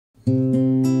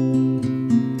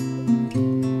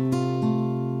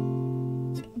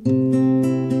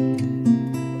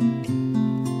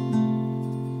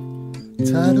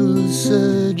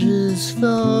moves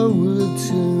forward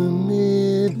to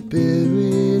me,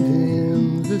 buried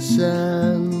in the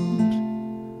sand,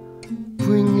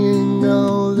 bringing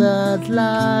all that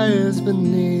lies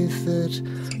beneath it,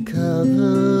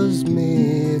 covers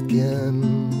me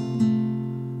again.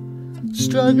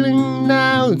 Struggling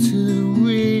now to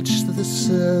reach the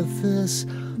surface,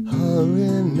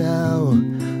 hurry now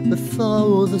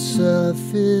before the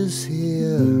surf is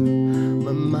here.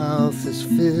 My mouth is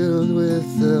filled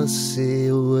with the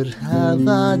sea. What have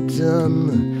I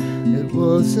done? It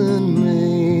wasn't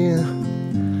me.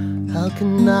 How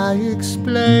can I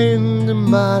explain to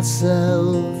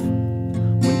myself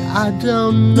when I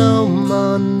don't know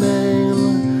my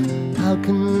name? How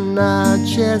can I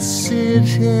just sit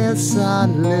here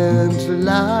silent,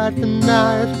 light the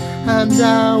night, hand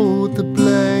out the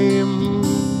blame?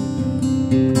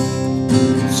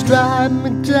 Strike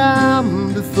me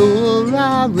down before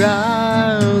I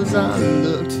rise. I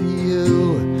look to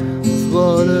you with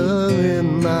water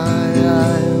in my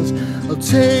eyes. I'll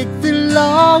take the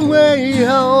long way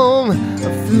home.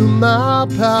 I'll fill my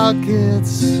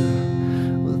pockets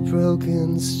with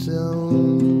broken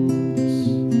stones.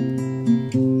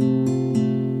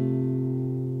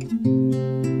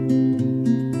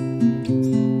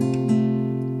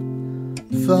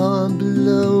 Far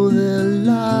below there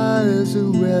lies a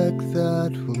wreck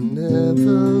that will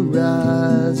never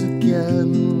rise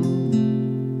again.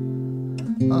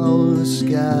 All the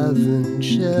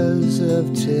scavengers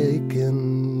have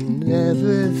taken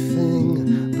everything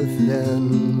but then.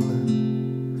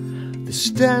 They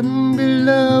stand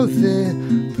below, they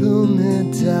pull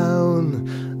me down,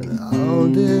 and all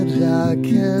that I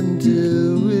can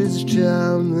do is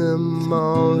drown them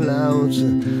all out,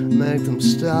 make them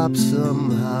stop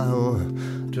somehow.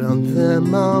 Drown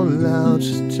them all out,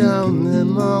 drown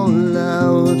them all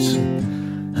out.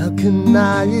 How can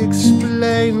I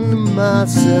explain to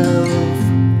myself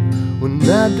when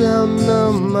I don't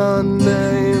know my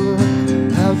name?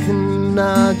 How can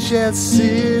I just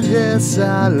sit here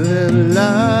silent,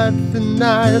 light the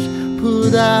night,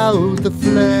 put out the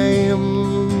flame?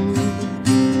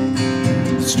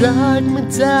 Strike me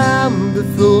down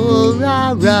before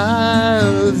I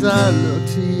rise. I look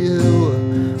to you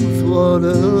with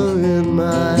water in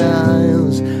my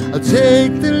eyes. I'll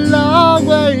take the long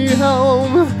way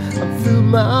home. I'll fill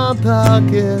my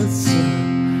pockets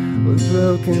with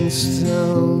broken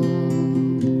stones.